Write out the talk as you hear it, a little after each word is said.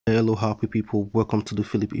Hello happy people, welcome to the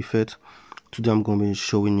Philip Effect. Today I'm going to be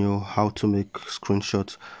showing you how to make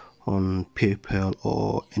screenshots on PayPal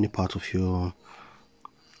or any part of your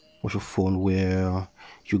phone where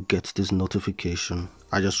you get this notification.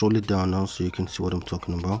 I just roll it down now so you can see what I'm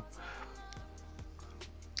talking about.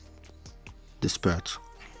 This part,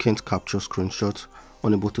 can't capture screenshots,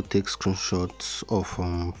 unable to take screenshots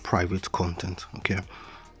of private content. Okay,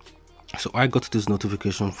 so I got this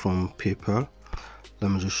notification from PayPal. Let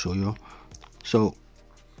me just show you. So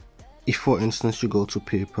if for instance you go to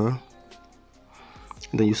PayPal,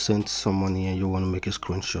 then you send some money and you want to make a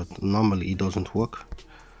screenshot, normally it doesn't work.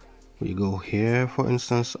 You go here, for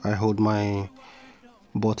instance, I hold my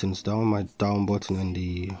buttons down, my down button and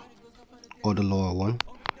the other lower one,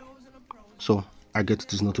 so I get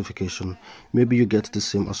this notification. Maybe you get the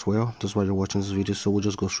same as well. That's why you're watching this video, so we'll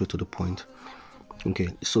just go straight to the point. Okay,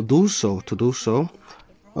 so to do so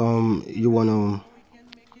you want to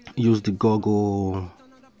use the Google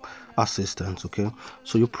Assistant. Okay,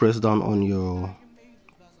 so you press down on your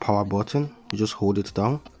power button, you just hold it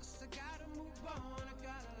down,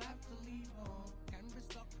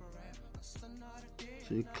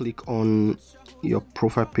 so you click on your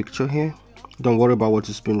profile picture here. Don't worry about what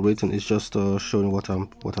it's been written, it's just showing what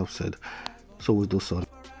I've said. So we'll do so.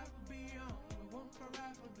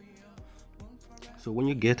 So when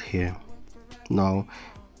you get here, now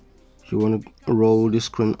you want to roll the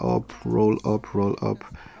screen up, roll up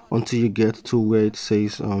until you get to where it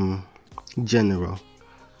says general.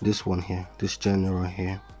 This one here, this general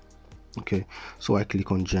here. Okay, so I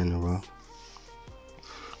click on general.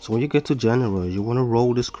 So when you get to general, you want to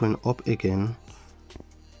roll the screen up again,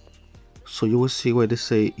 so you will see where they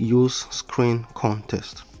say use screen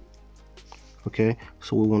contest. Okay,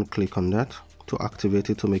 so we want to click on that to activate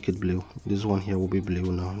it, to make it blue. This one here will be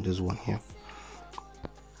blue now, this one here.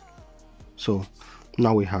 So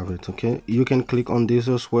now we have it. Okay, you can click on this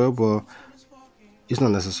as well, but it's not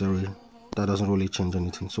necessary. That doesn't really change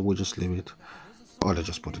anything, so we'll just leave it, or I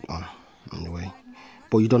just put it on anyway.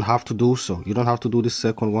 But you don't have to do so, you don't have to do this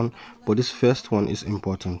second one, but this first one is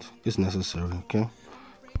important, it's necessary. Okay,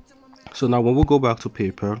 so now when we go back to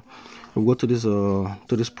PayPal, we go to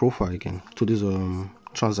this profile again, to this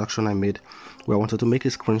transaction I made where I wanted to make a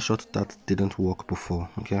screenshot that didn't work before.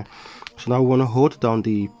 Okay, so now we want to hold down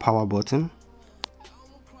the power button.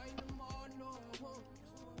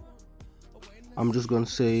 I'm just going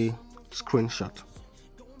to say screenshot,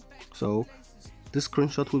 so this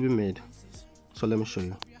screenshot will be made. So let me show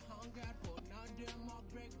you.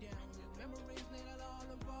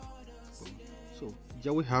 So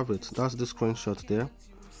there we have it, that's the screenshot there.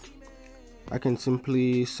 I can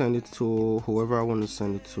simply send it to whoever I want to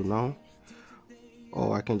send it to now,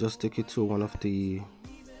 or I can just take it to one of the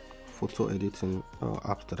photo editing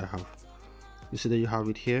apps that I have. You see that you have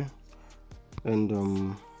it here,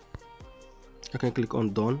 and I can click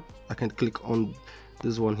on done. I can click on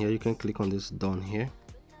this one here, you can click on this done here,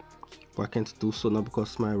 but I can't do so now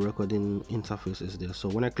because my recording interface is there. So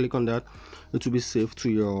when I click on that, it will be saved to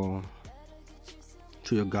your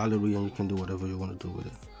gallery and you can do whatever you want to do with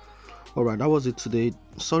it. Alright, that was it today.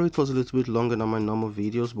 Sorry it was a little bit longer than my normal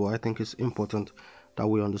videos, but I think it's important that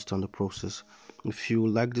we understand the process. If you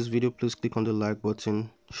like this video, please click on the like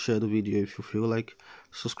button, share the video if you feel like,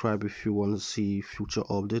 subscribe if you want to see future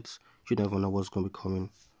updates. You never know what's going to be coming.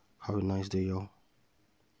 Have a nice day, y'all.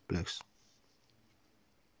 Bless.